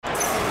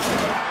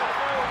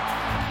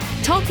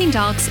Talking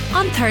Dogs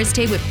on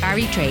Thursday with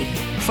Barry Drake.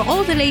 For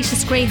all the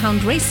latest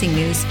greyhound racing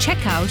news, check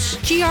out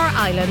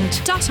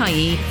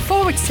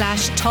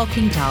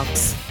grireland.ie/talking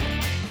dogs.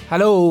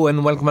 Hello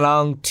and welcome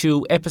along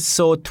to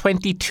episode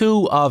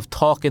 22 of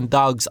Talking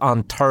Dogs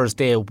on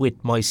Thursday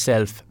with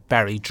myself,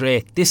 Barry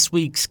Drake. This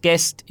week's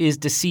guest is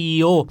the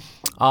CEO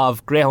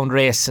of Greyhound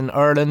Race in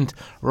Ireland,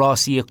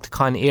 Rosíocht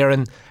Con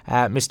Éireann,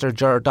 Mr.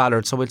 Ger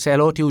Dollard. So we'll say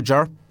hello to you,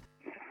 Ger.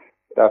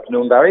 Good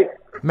afternoon, Barry.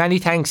 Many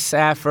thanks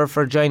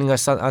for joining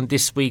us on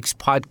this week's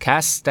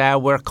podcast.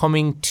 We're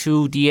coming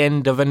to the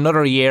end of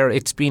another year.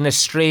 It's been a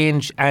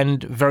strange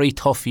and very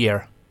tough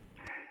year.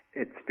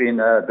 It's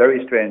been a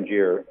very strange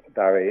year,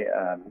 Barry.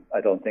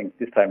 I don't think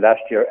this time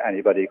last year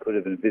anybody could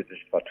have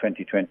envisaged what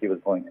 2020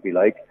 was going to be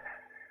like.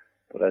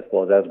 But I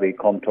suppose as we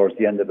come towards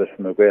the end of it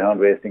from a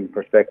greyhound racing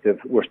perspective,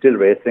 we're still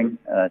racing.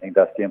 And I think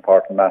that's the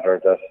important matter,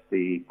 that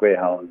the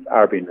greyhounds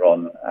are being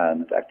run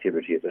and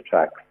activity at the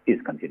track is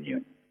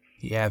continuing.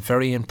 Yeah,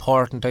 very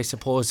important, I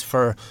suppose,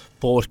 for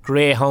both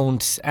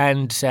greyhounds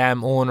and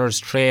owners,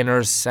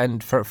 trainers,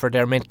 and for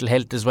their mental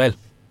health as well.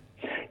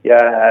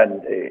 Yeah,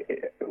 and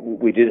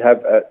we did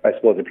have, I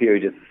suppose, a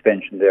period of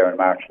suspension there in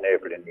March and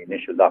April in the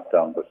initial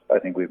lockdown, but I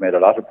think we've made a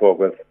lot of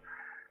progress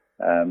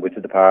with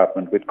the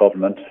department, with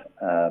government.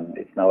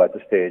 It's now at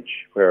the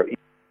stage where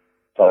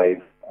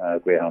 5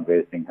 greyhound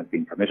racing has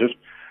been permitted.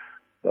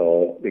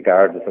 So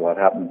regardless of what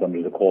happens under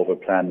the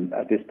COVID plan,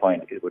 at this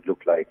point it would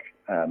look like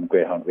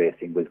greyhound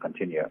racing will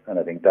continue. And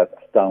I think that's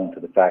down to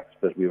the fact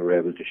that we were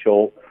able to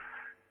show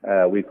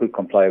we could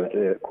comply with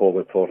the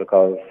COVID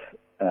protocols.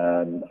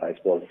 I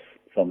suppose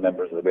some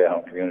members of the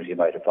greyhound community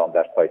might have found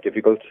that quite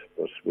difficult,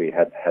 but we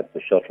had to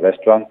shut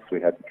restaurants,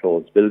 we had to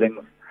close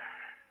buildings.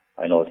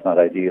 I know it's not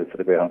ideal for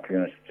the greyhound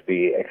community to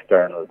be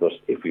external, but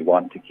if we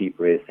want to keep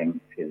racing,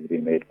 it has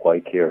been made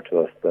quite clear to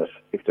us that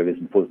if there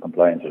isn't full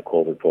compliance with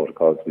COVID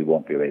protocols, we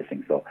won't be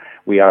racing. So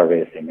we are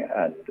racing,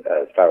 and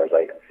as far as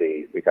I can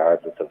see,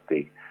 regardless of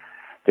the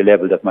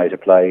level that might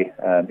apply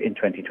in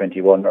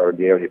 2021 or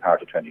the early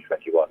part of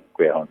 2021,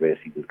 greyhound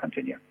racing will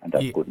continue, and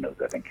that's good news,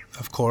 I think.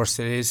 Of course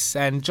it is.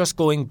 And just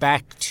going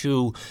back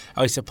to,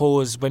 I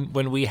suppose,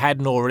 when we had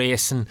no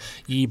racing,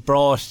 you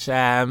brought,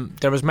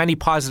 there was many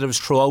positives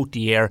throughout the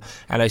year,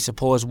 and I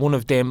suppose one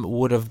of them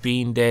would have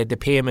been the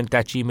payment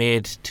that you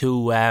made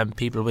to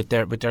people with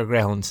their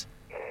greyhounds.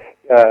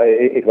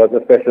 It was a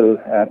special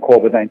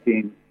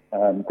COVID-19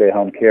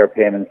 greyhound care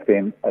payment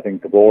scheme. I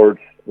think the board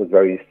was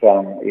very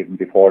strong even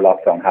before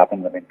lockdown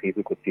happened. I mean,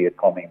 people could see it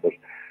coming, but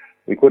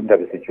we couldn't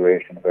have a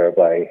situation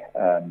whereby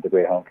the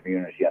greyhound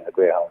community and the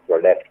greyhounds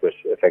were left with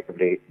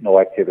effectively no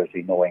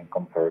activity, no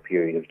income for a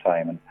period of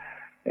time. And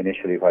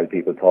initially, while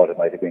people thought it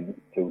might have been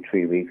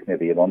 2-3 weeks,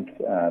 maybe a month,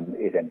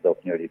 it ended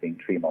up nearly being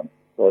 3 months.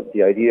 So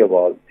the idea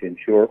was to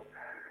ensure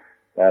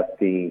that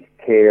the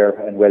care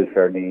and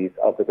welfare needs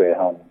of the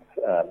greyhounds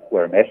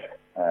were met.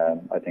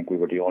 I think we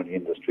were the only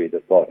industry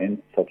that brought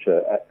in such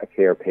a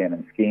care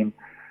payment scheme.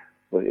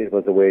 But it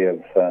was a way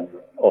of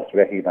us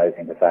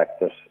recognising the fact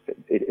that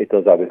it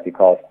does obviously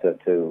cost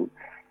to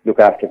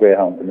look after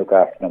greyhounds and look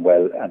after them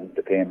well, and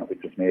the payment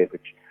which was made,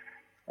 which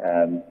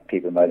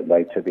people might have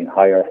liked to have been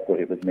higher,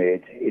 but it was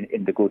made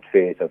in the good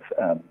faith of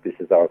this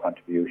is our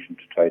contribution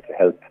to try to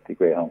help the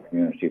greyhound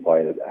community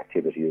while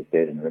activity is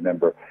dead. And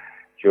remember,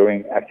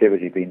 during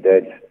activity being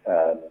dead,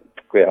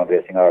 Greyhound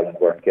Racing Ireland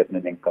weren't getting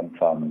an income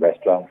from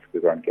restaurants, we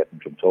weren't getting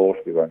from tours,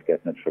 we weren't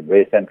getting it from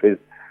race entries.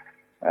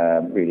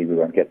 Really, we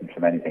weren't getting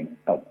from anything.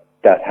 Now,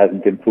 that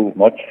hasn't improved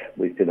much.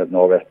 We still have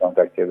no restaurant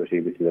activity,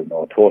 we still have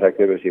no tour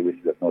activity, we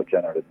still have no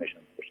general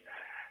admissions. But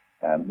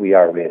we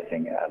are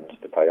racing, and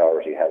the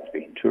priority has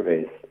been to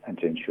race and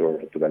to ensure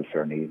that the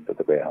welfare needs of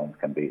the greyhounds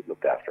can be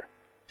looked after.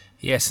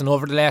 Yes, and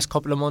over the last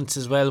couple of months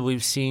as well,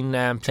 we've seen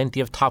plenty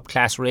of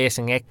top-class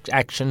racing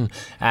action.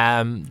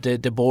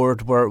 The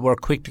board were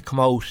quick to come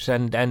out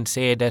and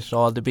say that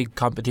all the big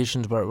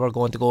competitions were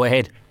going to go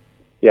ahead.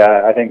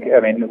 Yeah, I think,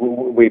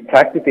 we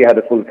practically had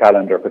a full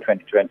calendar for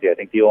 2020. I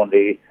think the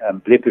only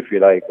blip, if you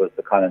like, was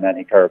the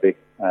Conananny Kirby.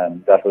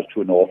 That was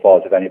through no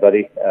fault of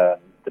anybody.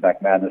 The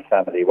McManus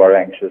family were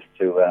anxious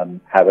to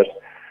have it.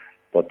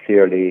 But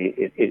clearly,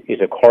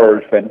 it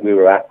occurred when we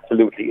were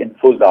absolutely in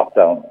full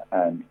lockdown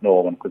and no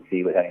one could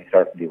see with any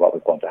certainty what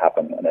was going to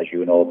happen. And as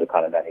you know, the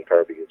Conananny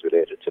Kirby is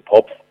related to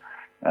pups,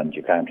 and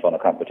you can't run a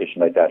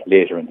competition like that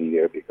later in the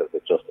year because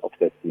it just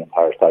upsets the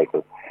entire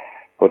cycle.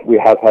 But we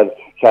have had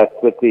chats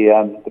with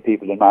the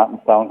people in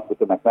Martinstown, with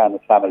the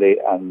McManus family,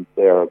 and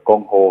they're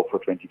gung-ho for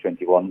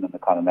 2021, and the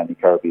Conananny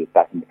Kirby is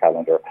back in the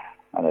calendar.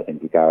 And I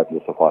think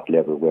regardless of what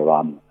level we're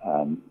on,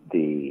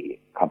 the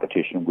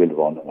competition will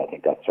run, and I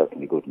think that's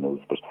certainly good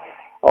news. But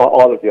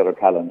all of the other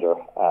calendar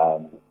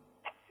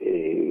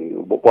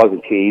was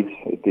achieved.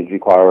 It did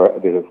require a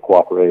bit of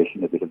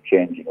cooperation, a bit of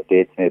changing of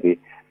dates maybe,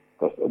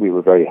 but we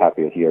were very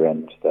happy at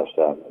year-end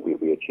that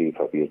we achieved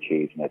what we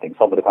achieved. And I think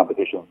some of the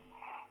competitions,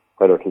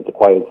 whether it was the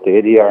quiet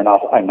stadia or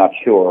not, I'm not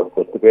sure,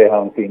 but the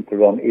greyhounds seemed to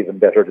run even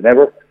better than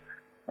ever.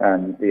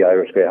 And the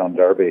Irish Greyhound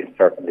Derby,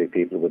 certainly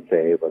people would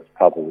say, was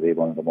probably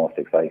one of the most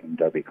exciting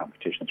derby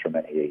competitions for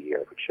many a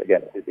year, which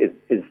again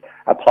is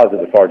a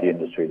positive for the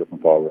industry looking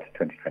forward to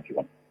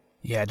 2021.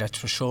 Yeah, that's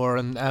for sure.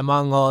 And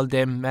among all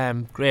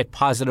them great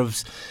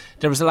positives,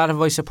 there was a lot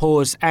of, I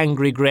suppose,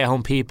 angry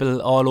greyhound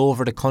people all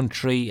over the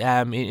country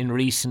in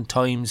recent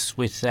times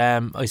with,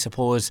 I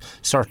suppose,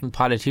 certain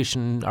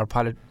politician or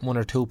one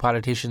or two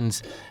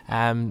politicians.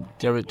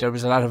 There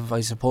was a lot of,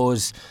 I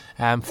suppose,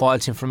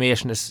 false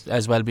information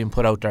as well being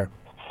put out there.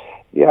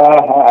 Yeah,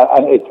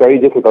 and it's very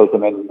difficult. I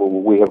mean,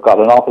 we have got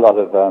an awful lot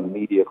of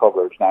media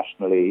coverage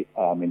nationally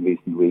in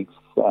recent weeks.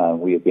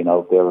 We have been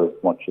out there as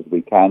much as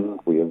we can.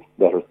 We have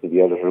letters to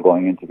the editor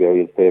going into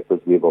various papers.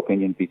 We have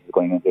opinion pieces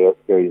going into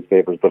various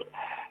papers. But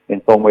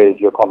in some ways,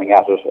 you're coming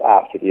at it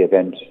after the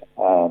event.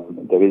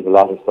 There is a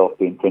lot of stuff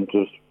being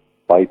printed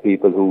by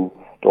people who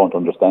don't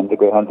understand the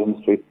greyhound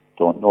industry,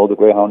 don't know the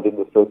greyhound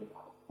industry.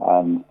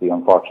 And the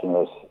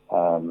unfortunate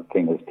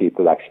thing is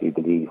people actually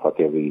believe what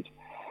they read.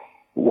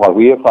 What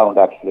we have found,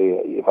 actually,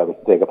 if I was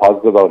to take a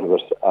positive out of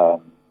it,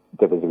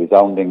 there was a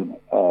resounding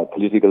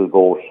political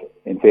vote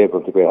in favour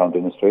of the greyhound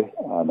industry,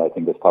 and I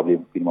think it's probably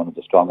been one of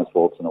the strongest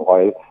votes in a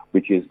while,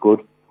 which is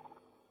good.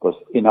 But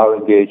in our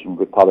engagement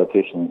with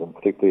politicians, and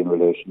particularly in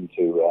relation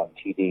to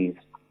TDs,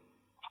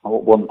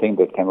 one thing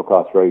that came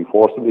across very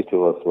forcibly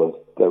to us was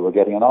that we're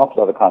getting an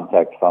awful lot of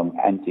contact from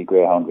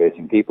anti-greyhound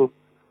racing people,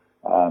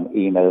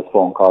 emails,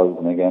 phone calls,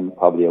 and again,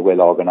 probably a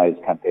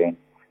well-organised campaign.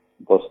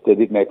 But they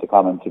did make the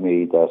comment to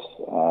me that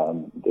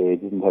they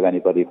didn't have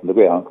anybody from the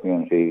greyhound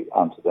community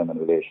onto them in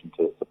relation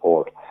to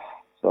support.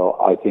 So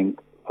I think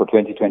for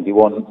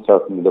 2021,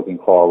 certainly looking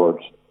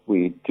forward,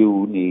 we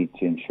do need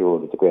to ensure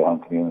that the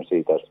greyhound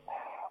community, that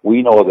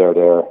we know they're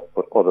there,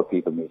 but other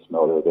people need to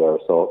know they're there.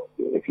 So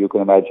if you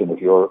can imagine, if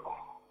you're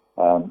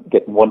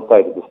getting one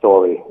side of the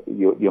story,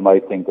 you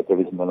might think that there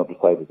isn't another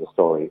side of the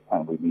story,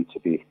 and we need to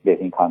be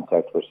making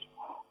contact with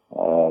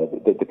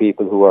the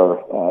people who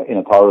are in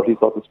authority,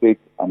 so to speak,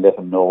 and let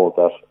them know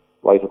that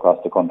right across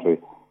the country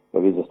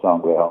there is a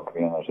strong greyhound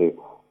community.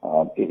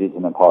 It is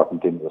an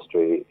important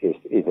industry. It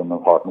is an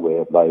important way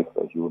of life,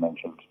 as you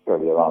mentioned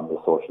earlier on,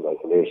 the social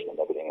isolation and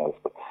everything else.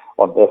 But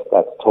unless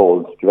that's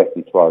told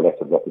directly to our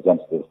elected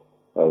representatives,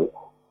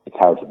 it's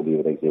hard to believe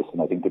it exists.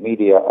 And I think the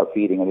media are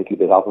feeding a little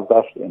bit off of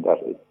that, in that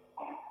it's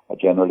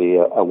generally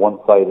a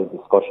one-sided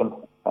discussion.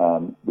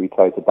 We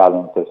try to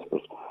balance this,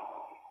 but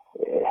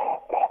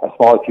a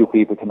small few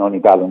people can only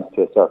balance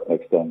to a certain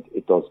extent.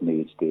 It does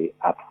need the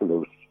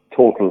absolute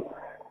total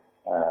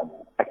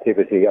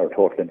activity or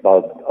total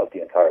involvement of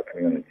the entire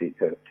community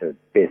to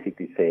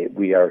basically say,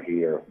 we are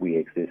here, we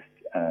exist,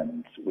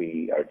 and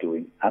we are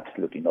doing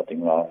absolutely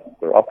nothing wrong.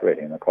 We're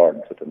operating in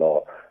accordance with the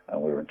law,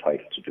 and we're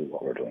entitled to do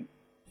what we're doing.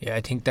 Yeah,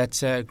 I think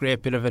that's a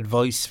great bit of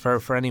advice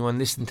for anyone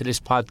listening to this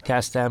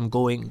podcast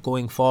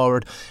going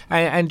forward.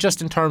 And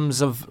just in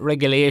terms of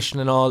regulation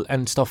and all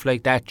and stuff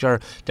like that,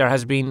 there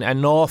has been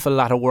an awful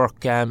lot of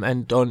work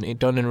and done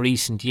in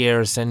recent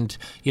years, and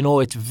you know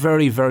it's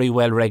very, very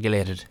well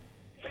regulated.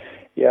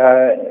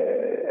 Yeah,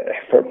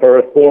 for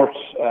a sport,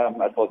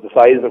 I suppose the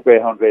size of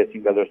greyhound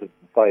racing, whether it's the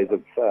size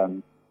of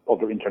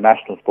other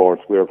international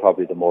sports, we're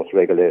probably the most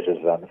regulated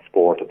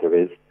sport that there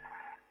is,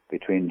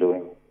 between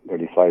doing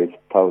nearly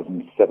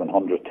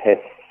 5,700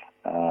 tests,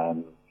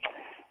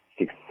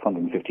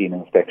 615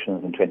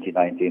 inspections in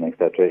 2019,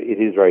 etc. It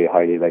is very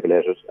highly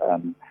regulated.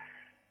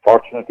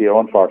 Fortunately or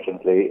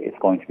unfortunately, it's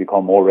going to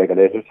become more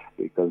regulated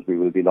because we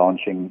will be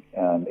launching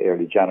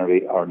early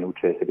January our new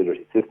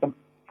traceability system.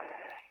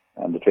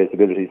 And the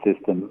traceability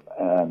system,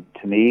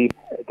 to me,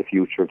 the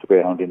future of the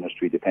greyhound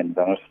industry depends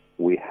on it.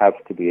 We have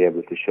to be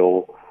able to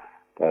show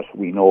that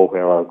we know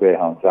where our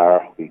greyhounds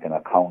are, we can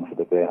account for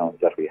the greyhounds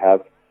that we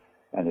have,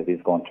 and it is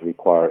going to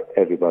require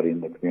everybody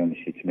in the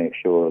community to make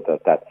sure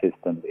that that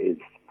system is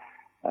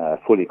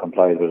fully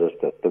complied with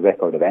it, that the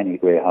record of any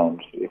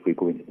greyhound, if we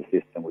go into the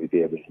system, we'll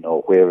be able to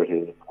know where it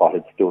is, what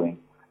it's doing,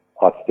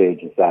 what stage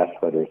it's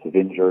at, whether it's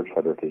injured,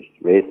 whether it is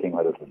racing,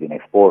 whether it has been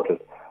exported.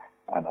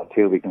 And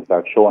until we can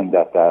start showing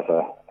that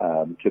data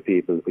to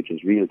people, which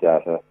is real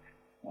data,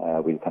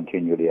 we'll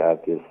continually have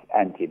this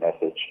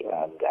anti-message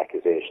and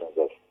accusations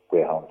of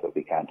greyhounds that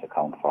we can't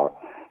account for.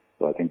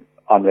 So I think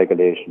on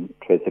regulation,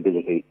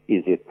 traceability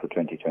is it for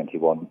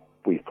 2021.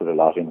 We've put a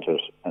lot into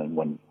it, and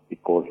when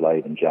it goes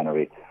live in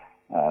January,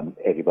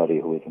 everybody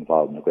who is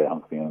involved in the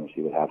greyhound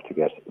community will have to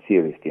get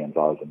seriously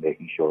involved in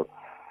making sure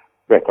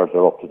records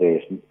are up to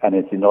date. And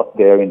it's in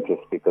their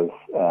interest, because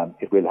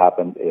it will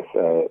happen if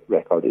a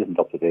record isn't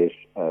up to date.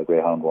 A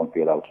greyhound won't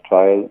be allowed to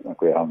trial, a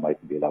greyhound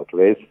mightn't be allowed to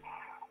race,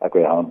 a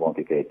greyhound won't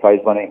be paid prize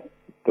money.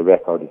 The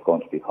record is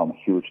going to become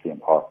hugely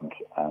important,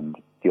 and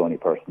the only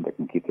person that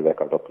can keep the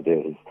record up to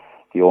date is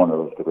the owner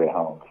of the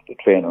greyhound, the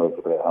trainer of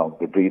the greyhound,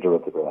 the breeder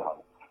of the greyhound,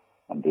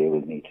 and they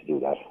will need to do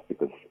that,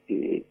 because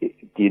the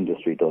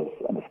industry does,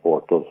 and the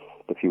sport does,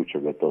 the future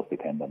of it does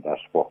depend on that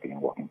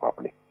working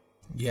properly.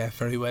 Yeah,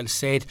 very well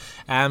said.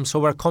 So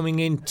we're coming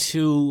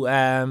into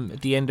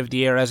the end of the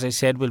year. As I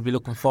said, we'll be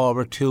looking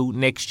forward to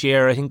next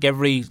year. I think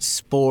every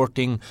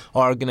sporting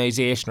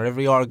organisation or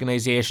every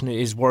organisation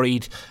is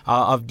worried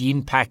of the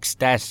impacts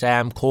that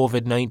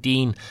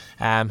COVID-19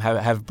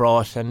 have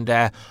brought.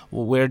 And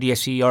where do you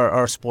see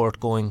our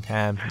sport going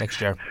next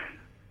year?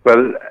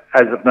 Well,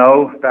 as of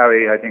now,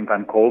 Barry, I think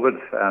on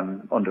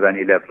COVID, under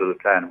any level of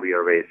the plan, we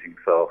are racing.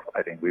 So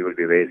I think we will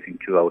be racing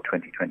throughout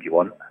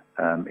 2021.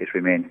 It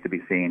remains to be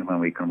seen when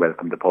we can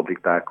welcome the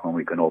public back, when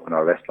we can open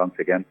our restaurants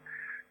again.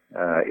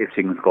 If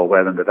things go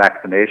well in the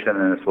vaccination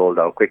and it's rolled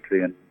out quickly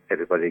and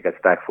everybody gets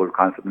back full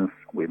confidence,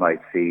 we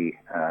might see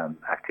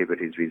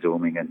activities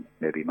resuming in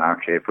maybe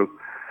March, April.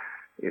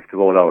 If the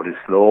rollout is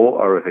slow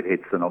or if it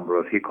hits a number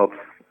of hiccups,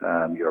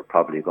 you're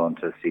probably going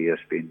to see it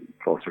being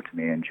closer to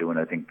May and June,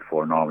 I think,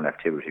 before normal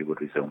activity would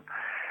resume.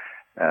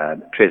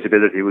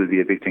 Traceability will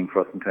be a big thing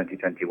for us in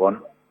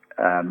 2021.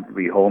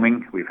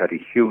 Rehoming, we've had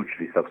a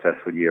hugely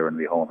successful year in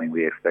rehoming.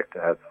 We expect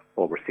to have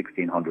over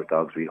 1,600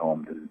 dogs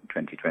rehomed in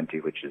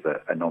 2020, which is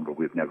a number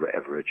we've never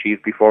ever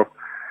achieved before.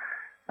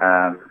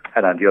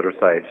 And on the other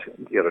side,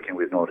 the other thing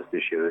we've noticed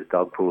this year is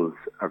dog pools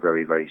are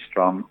very, very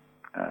strong.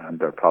 And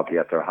they're probably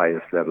at their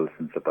highest level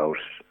since about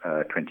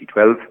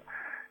 2012.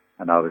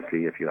 And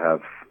obviously, if you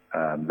have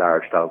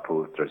large dog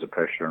pools, there's a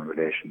pressure in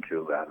relation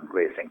to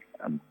racing.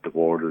 And the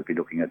board will be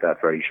looking at that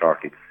very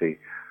shortly to see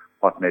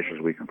what measures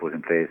we can put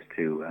in place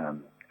to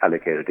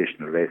allocate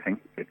additional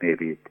racing. It may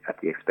be at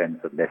the expense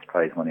of less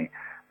prize money,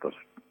 but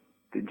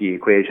the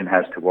equation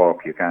has to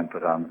work. You can't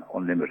put on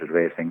unlimited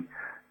racing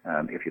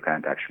if you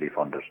can't actually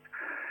fund it.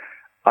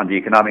 On the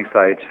economic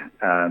side,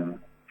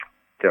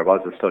 there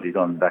was a study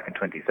done back in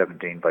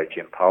 2017 by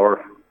Jim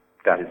Power.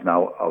 That is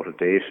now out of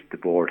date. The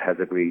board has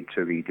agreed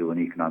to redo an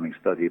economic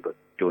study, but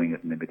doing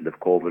it in the middle of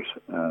COVID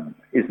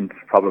isn't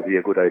probably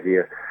a good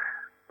idea.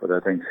 But I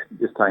think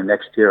this time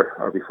next year,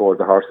 or before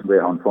the Horse and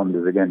Greyhound Fund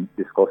is again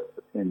discussed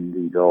in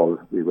the Dáil,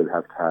 we will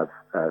have to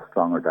have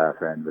stronger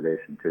data in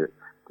relation to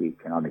the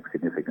economic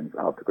significance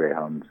of the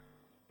greyhound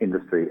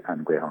industry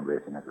and greyhound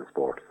racing as a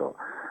sport. So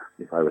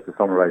if I was to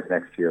summarise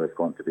next year, it's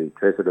going to be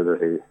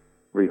traceability,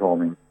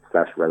 rehoming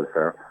 /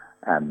 welfare,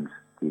 and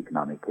the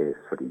economic case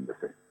for the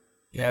industry.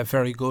 Yeah,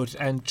 very good.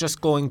 And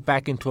just going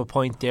back into a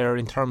point there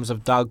in terms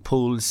of dog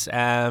pools,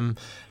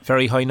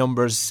 very high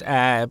numbers.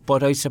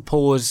 But I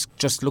suppose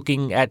just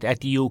looking at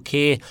the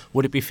UK,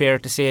 would it be fair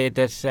to say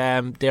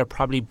that they're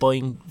probably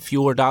buying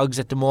fewer dogs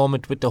at the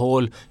moment with the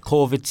whole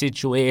COVID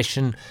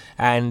situation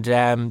and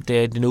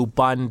the new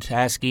bond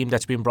scheme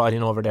that's been brought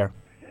in over there?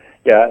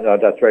 Yeah, no,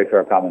 that's very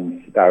fair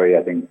comments, Barry.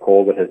 I think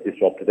COVID has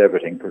disrupted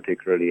everything,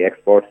 particularly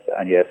exports.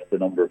 And yes, the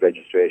number of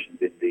registrations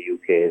in the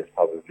UK is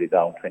probably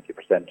down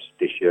 20%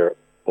 this year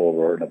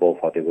over and above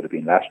what they would have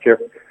been last year.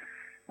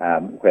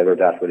 Whether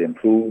that will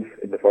improve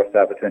in the first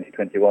half of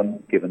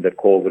 2021, given that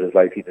COVID is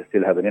likely to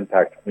still have an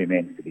impact,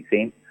 remains to be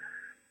seen.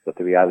 But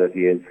the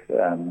reality is,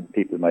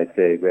 people might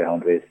say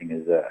greyhound racing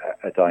is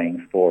a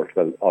dying sport.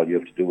 Well, all you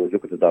have to do is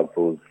look at the dog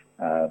pools,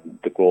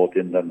 the growth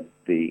in them,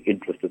 the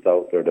interest that's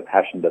out there, the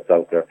passion that's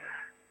out there,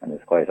 and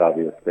it's quite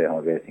obvious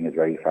greyhound racing is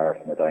very far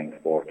from a dying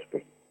sport.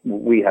 But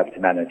we have to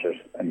manage it,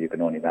 and you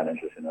can only manage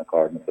it in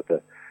accordance with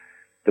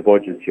the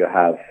budgets you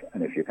have.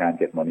 And if you can't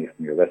get money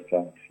from your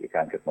restaurants, you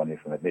can't get money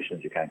from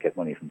admissions, you can't get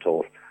money from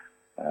toll,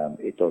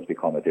 it does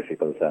become a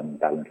difficult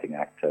balancing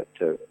act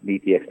to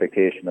meet the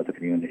expectation of the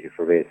community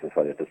for races,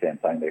 while at the same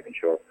time making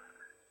sure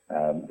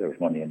there's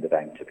money in the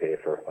bank to pay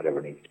for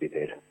whatever needs to be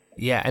paid.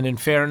 Yeah, and in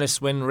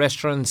fairness, when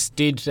restaurants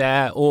did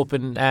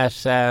open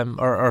at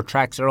or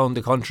tracks around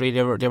the country,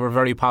 they were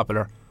very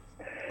popular.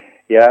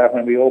 Yeah,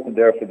 when we opened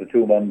there for the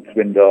 2 months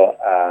window,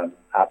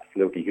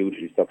 absolutely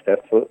hugely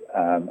successful.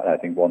 And I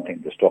think one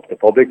thing that struck the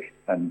public,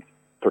 and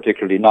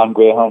particularly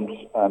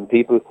non-greyhound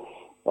people,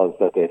 was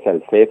that they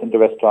felt safe in the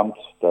restaurants,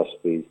 that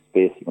the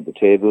spacing of the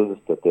tables,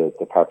 that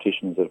the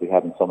partitions that we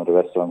had in some of the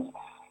restaurants,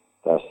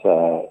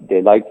 that they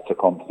liked to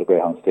come to the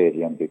Greyhound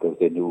Stadium because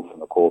they knew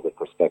from a COVID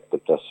perspective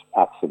that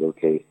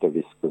absolutely the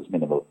risk was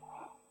minimal.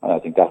 And I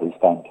think that will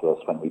stand to us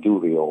when we do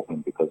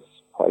reopen, because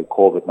while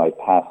COVID might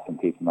pass and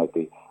people might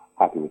be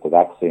happy with the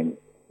vaccine,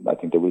 I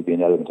think there will be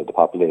an element of the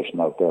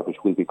population out there which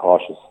will be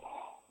cautious,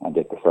 and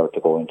they prefer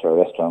to go into a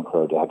restaurant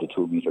where they have the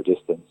 2 metre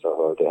distance or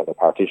where they have a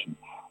partition,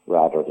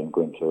 rather than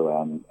going to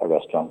a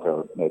restaurant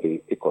where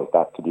maybe it goes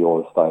back to the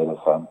old style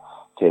of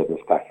tables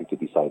practically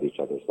beside each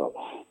other. So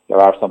there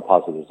are some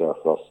positives there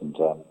for us, and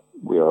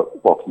we are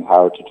working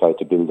hard to try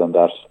to build on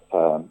that.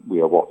 We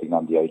are working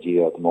on the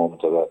idea at the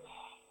moment of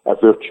a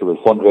virtual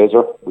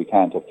fundraiser. We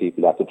can't have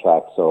people at the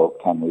track, so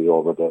can we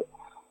over the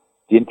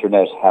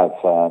internet have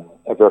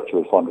a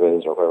virtual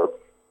fundraiser where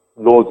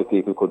loads of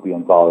people could be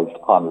involved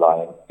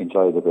online,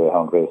 enjoy the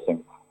greyhound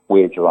racing,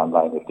 wager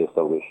online if they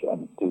so wish,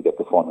 and do get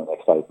the fun and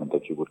excitement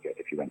that you would get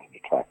if you went to the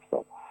track.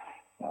 So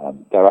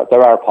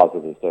there are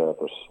positives there,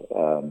 but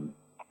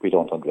we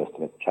don't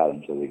underestimate the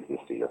challenge that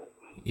exists here.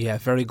 Yeah,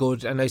 very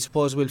good. And I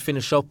suppose we'll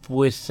finish up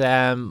with,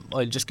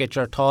 I'll just get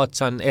your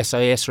thoughts on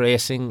SIS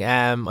racing.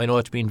 I know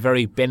it's been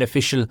very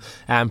beneficial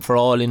for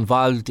all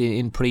involved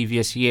in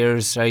previous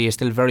years. Are you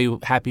still very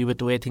happy with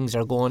the way things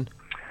are going?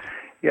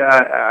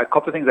 Yeah, a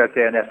couple of things I'd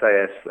say on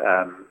SIS.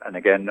 And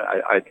again,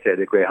 I'd say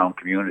the greyhound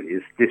community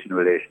is split in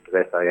relation to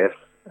SIS.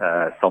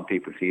 Some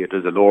people see it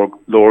as a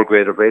lower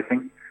grade of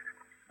racing.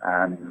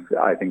 And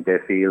I think they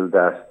feel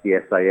that the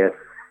SIS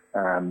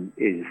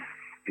is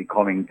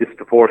becoming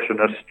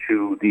disproportionate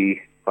to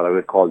what I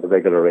would call the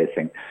regular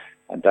racing,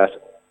 and that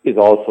is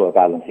also a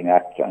balancing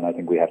act, and I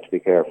think we have to be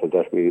careful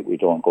that we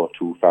don't go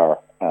too far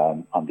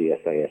on the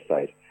SIS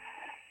side.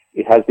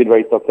 It has been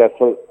very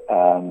successful,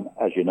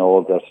 as you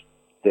know, that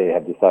they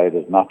have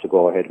decided not to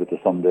go ahead with the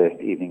Sunday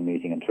evening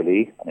meeting in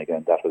Tralee, and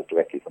again that was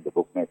directly from the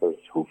bookmakers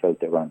who felt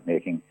they weren't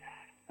making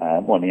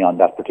money on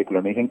that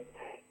particular meeting.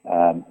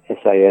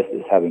 SIS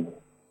is having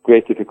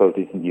great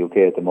difficulties in the UK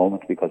at the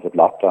moment because of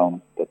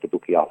lockdown, that the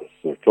bookie offices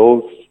are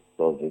closed,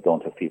 so they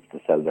don't have people to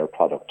sell their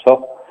product to.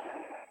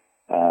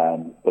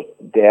 But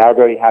they are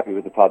very happy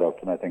with the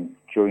product, and I think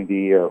during the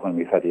year when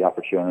we've had the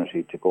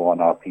opportunity to go on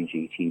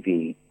RPG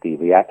TV, the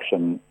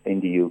reaction in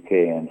the UK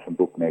and from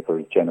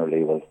bookmakers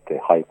generally was the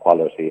high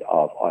quality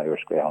of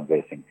Irish greyhound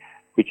racing,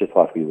 which is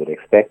what we would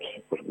expect,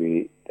 but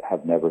we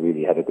have never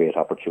really had a great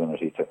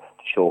opportunity to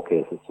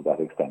showcase it to that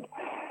extent.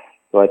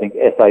 So I think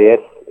SIS,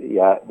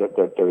 yeah,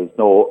 there is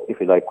no, if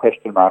you like,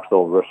 question marks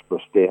over it,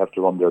 but they have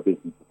to run their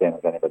business the same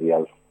as anybody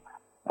else.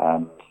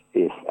 And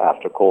if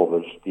after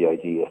COVID the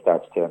idea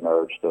starts to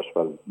emerge that,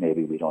 well,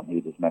 maybe we don't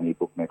need as many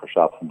bookmaker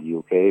shops in the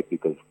UK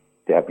because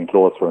they have been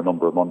closed for a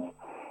number of months,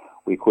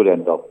 we could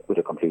end up with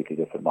a completely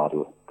different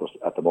model. But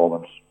at the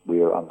moment,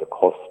 we are on the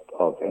cusp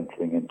of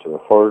entering into a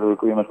further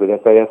agreement with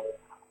SIS.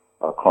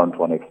 Our current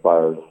one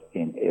expires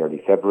in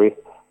early February.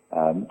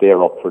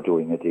 They're up for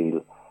doing a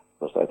deal.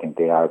 But I think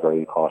they are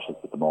very cautious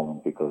at the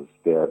moment because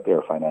their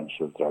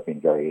financials are being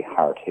very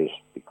hard hit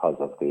because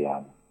of the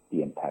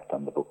impact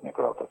on the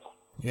bookmaker outlets.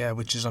 Yeah,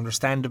 which is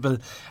understandable.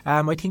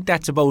 I think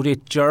that's about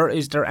it, Ger.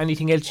 Is there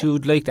anything else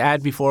you'd like to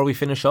add before we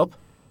finish up?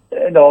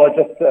 No,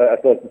 just I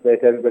suppose to say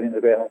to everybody in the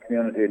greyhound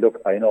community,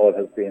 look, I know it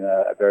has been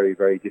a very,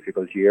 very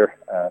difficult year.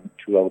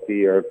 Throughout the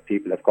year,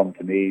 people have come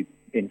to me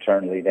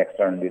internally and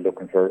externally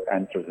looking for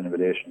answers in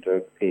relation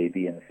to A,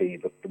 B and C.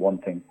 But the one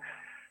thing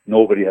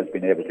nobody has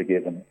been able to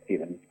give, and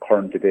even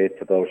current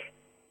debates about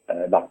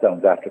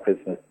lockdowns after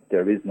Christmas,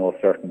 there is no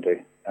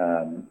certainty.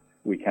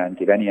 We can't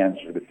give any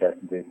answers with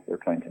certainty. We're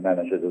trying to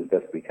manage it as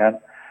best we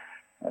can.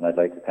 And I'd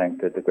like to thank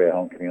the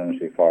greyhound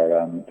community for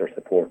their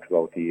support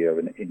throughout the year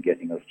in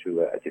getting us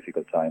through a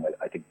difficult time.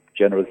 I think the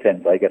general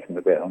sense I get from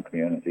the greyhound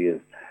community is,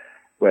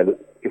 well,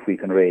 if we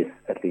can raise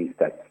at least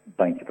that's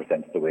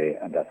 90% of the way,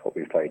 and that's what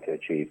we've tried to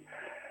achieve.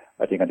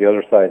 I think on the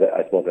other side,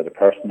 I suppose at a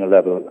personal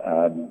level,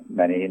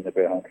 many in the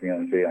greyhound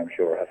community, I'm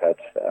sure, have had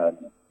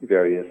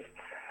various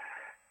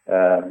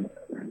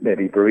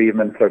maybe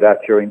bereavements or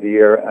that during the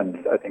year,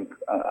 and I think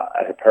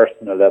at a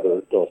personal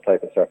level, those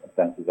type of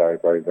circumstances are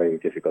very, very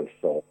difficult.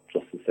 So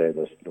just to say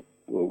that, look,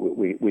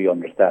 we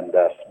understand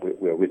that,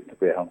 we're with the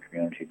greyhound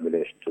community in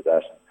relation to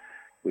that.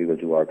 We will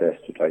do our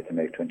best to try to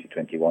make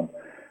 2021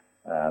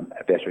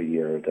 a better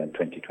year than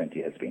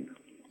 2020 has been.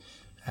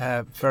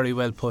 Very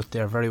well put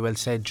there, very well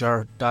said,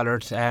 Ger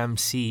Dollard,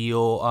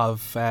 CEO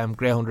of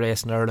Greyhound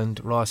Racing Ireland,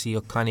 Rossi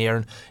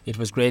O'Connor. It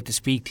was great to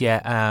speak to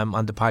you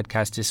on the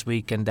podcast this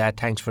week, and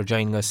thanks for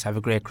joining us. Have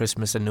a great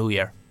Christmas and New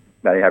Year.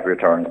 Many happy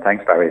returns.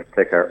 Thanks, Barry.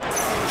 Take care.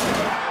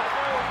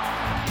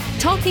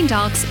 Talking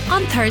Dogs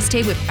on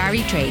Thursday with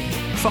Barry Drake.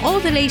 For all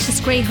the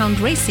latest greyhound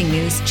racing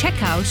news, check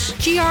out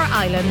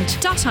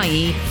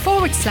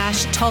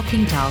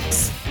grireland.ie/talking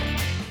dogs.